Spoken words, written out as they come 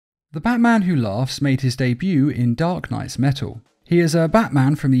The Batman Who Laughs made his debut in Dark Knight's Metal. He is a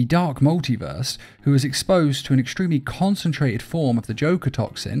Batman from the Dark Multiverse who was exposed to an extremely concentrated form of the Joker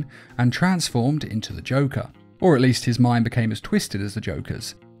toxin and transformed into the Joker. Or at least his mind became as twisted as the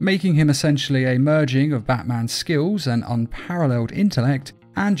Joker's, making him essentially a merging of Batman's skills and unparalleled intellect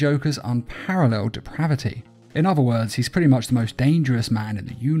and Joker's unparalleled depravity. In other words, he's pretty much the most dangerous man in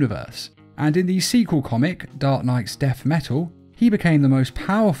the universe. And in the sequel comic, Dark Knight's Death Metal, he became the most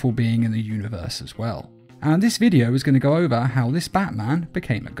powerful being in the universe as well. And this video is going to go over how this Batman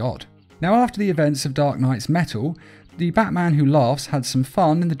became a god. Now, after the events of Dark Knight's Metal, the Batman Who Laughs had some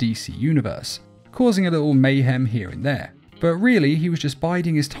fun in the DC universe, causing a little mayhem here and there. But really, he was just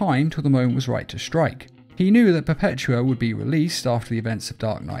biding his time till the moment was right to strike. He knew that Perpetua would be released after the events of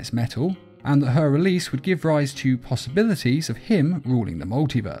Dark Knight's Metal, and that her release would give rise to possibilities of him ruling the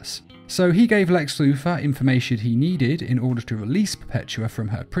multiverse. So he gave Lex Luthor information he needed in order to release Perpetua from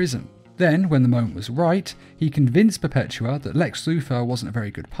her prison. Then, when the moment was right, he convinced Perpetua that Lex Luthor wasn't a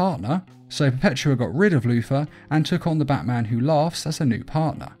very good partner, so Perpetua got rid of Luthor and took on the Batman Who Laughs as a new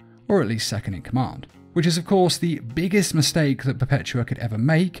partner, or at least second in command. Which is of course the biggest mistake that Perpetua could ever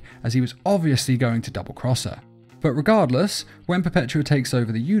make, as he was obviously going to double-cross her. But regardless, when Perpetua takes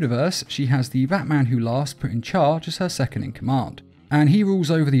over the universe, she has the Batman Who Laughs put in charge as her second in command. And he rules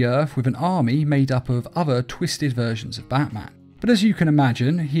over the Earth with an army made up of other twisted versions of Batman. But as you can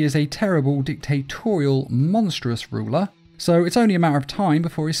imagine, he is a terrible, dictatorial, monstrous ruler, so it's only a matter of time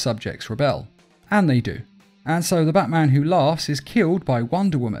before his subjects rebel. And they do. And so the Batman Who Laughs is killed by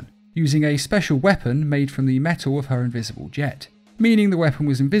Wonder Woman, using a special weapon made from the metal of her invisible jet. Meaning the weapon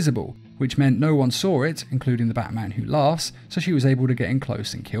was invisible, which meant no one saw it, including the Batman Who Laughs, so she was able to get in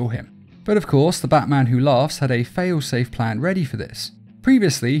close and kill him. But of course, the Batman Who Laughs had a fail-safe plan ready for this.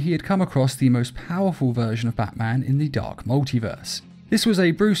 Previously, he had come across the most powerful version of Batman in the Dark Multiverse. This was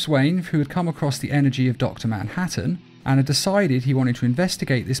a Bruce Wayne who had come across the energy of Dr. Manhattan and had decided he wanted to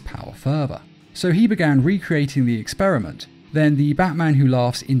investigate this power further. So he began recreating the experiment. Then the Batman Who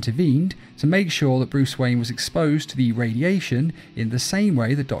Laughs intervened to make sure that Bruce Wayne was exposed to the radiation in the same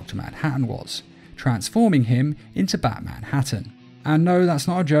way that Dr. Manhattan was, transforming him into Batmanhattan. And no, that's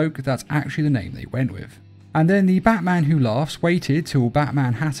not a joke, that's actually the name they went with. And then the Batman Who Laughs waited till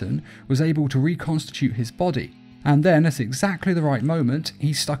Batmanhattan was able to reconstitute his body, and then at exactly the right moment,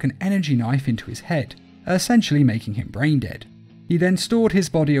 he stuck an energy knife into his head, essentially making him brain dead. He then stored his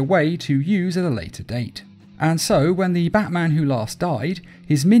body away to use at a later date. And so, when the Batman Who Laughs died,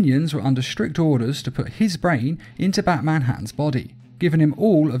 his minions were under strict orders to put his brain into Batmanhattan's body, giving him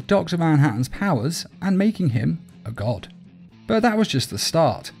all of Dr. Manhattan's powers and making him a god. But that was just the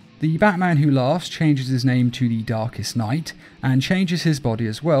start. The Batman Who Laughs changes his name to the Darkest Knight, and changes his body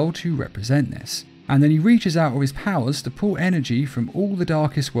as well to represent this. And then he reaches out with his powers to pull energy from all the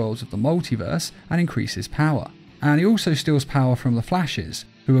darkest worlds of the multiverse and increase his power. And he also steals power from the Flashes,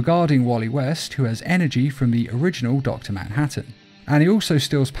 who are guarding Wally West, who has energy from the original Dr. Manhattan. And he also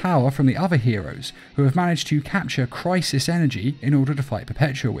steals power from the other heroes, who have managed to capture Crisis energy in order to fight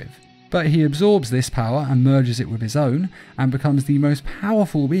Perpetua with. But he absorbs this power and merges it with his own, and becomes the most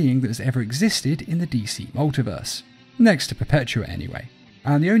powerful being that has ever existed in the DC multiverse. Next to Perpetua anyway.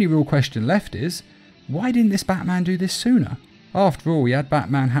 And the only real question left is, why didn't this Batman do this sooner? After all, he had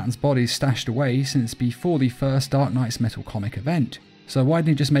Batmanhattan's body stashed away since before the first Dark Knight's Metal comic event, so why didn't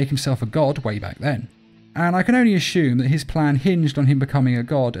he just make himself a god way back then? And I can only assume that his plan hinged on him becoming a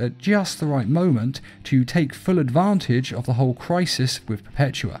god at just the right moment to take full advantage of the whole crisis with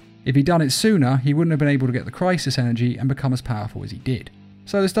Perpetua. If he'd done it sooner, he wouldn't have been able to get the Crisis energy and become as powerful as he did.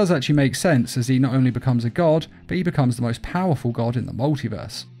 So this does actually make sense, as he not only becomes a god, but he becomes the most powerful god in the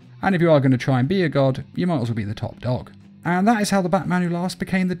multiverse. And if you are going to try and be a god, you might as well be the top dog. And that is how the Batman Who Laughs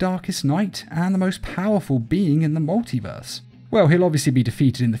became the Darkest Knight and the most powerful being in the multiverse. Well, he'll obviously be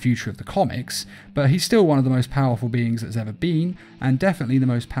defeated in the future of the comics, but he's still one of the most powerful beings that's ever been, and definitely the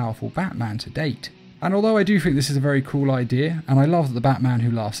most powerful Batman to date. And although I do think this is a very cool idea, and I love that the Batman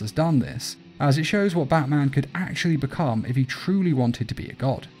Who Laughs has done this, as it shows what Batman could actually become if he truly wanted to be a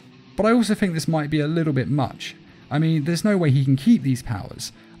god. But I also think this might be a little bit much. I mean, there's no way he can keep these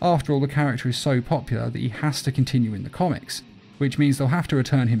powers. After all, the character is so popular that he has to continue in the comics, which means they'll have to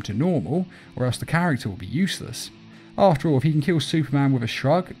return him to normal, or else the character will be useless. After all, if he can kill Superman with a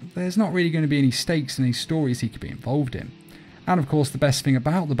shrug, there's not really going to be any stakes in these stories he could be involved in. And of course, the best thing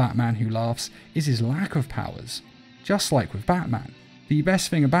about the Batman Who Laughs is his lack of powers. Just like with Batman, the best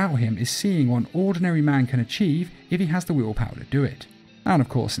thing about him is seeing what an ordinary man can achieve if he has the willpower to do it. And of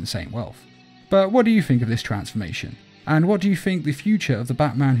course, insane wealth. But what do you think of this transformation? And what do you think the future of the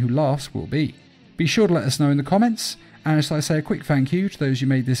Batman Who Laughs will be? Be sure to let us know in the comments, And I'd just like to say a quick thank you to those who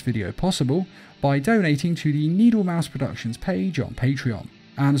made this video possible by donating to the Needle Mouse Productions page on Patreon.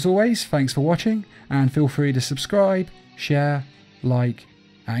 And as always, thanks for watching, and feel free to subscribe, share, like,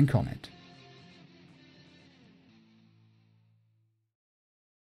 and comment.